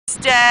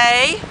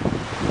Stay.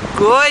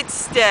 Good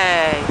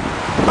stay.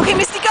 Okay,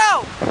 Misty,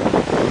 go!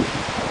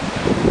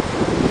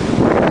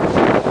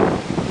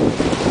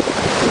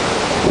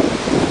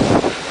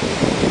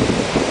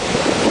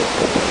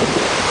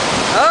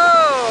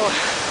 Oh!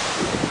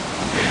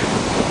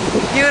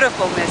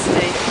 Beautiful,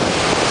 Misty.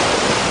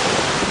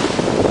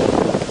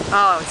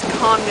 Oh, it's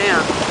calmed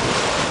down.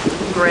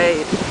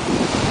 Great.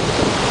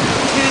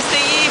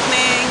 Tuesday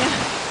evening,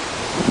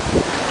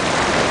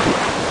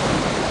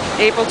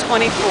 April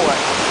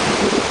 24th.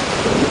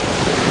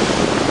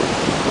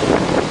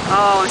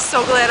 Oh, I'm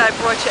so glad I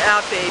brought you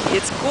out, baby.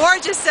 It's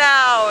gorgeous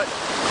out.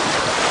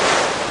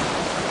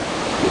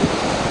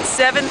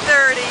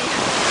 7:30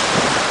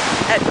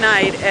 at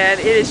night, and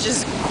it is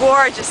just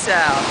gorgeous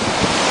out.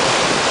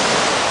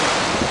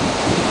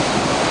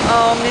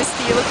 Oh,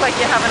 Misty, you look like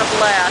you're having a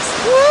blast.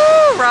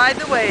 Woo! Ride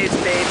the waves,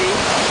 baby.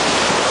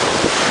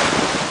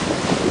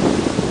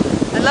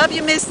 I love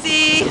you,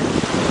 Misty.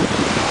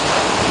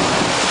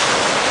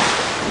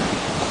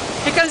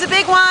 Here comes a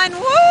big one.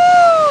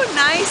 Woo!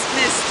 Nice,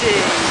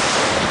 Misty.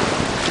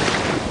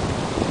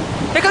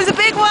 Here comes a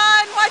big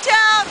one. Watch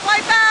out!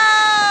 Wipe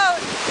out!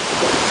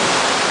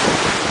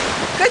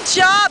 Good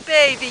job,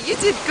 baby. You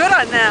did good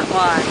on that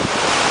one.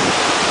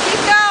 Keep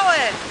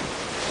going.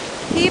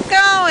 Keep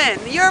going.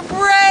 You're a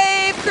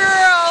brave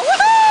girl.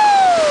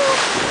 Woohoo!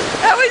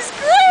 That was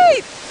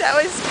great. That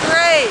was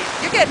great.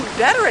 You're getting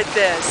better at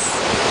this.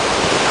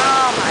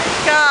 Oh my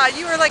God,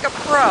 you were like a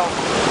pro.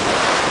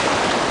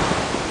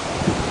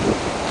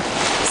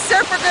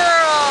 Surfer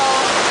girl.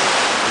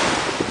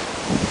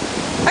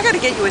 I gotta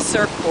get you a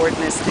surfboard,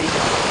 Misty.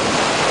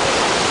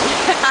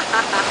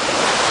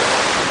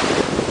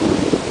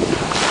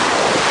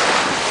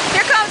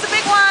 Here comes a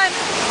big one.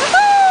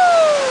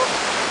 Woohoo!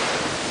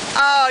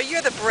 Oh,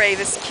 you're the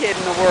bravest kid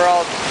in the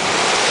world.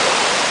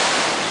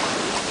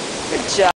 Good job.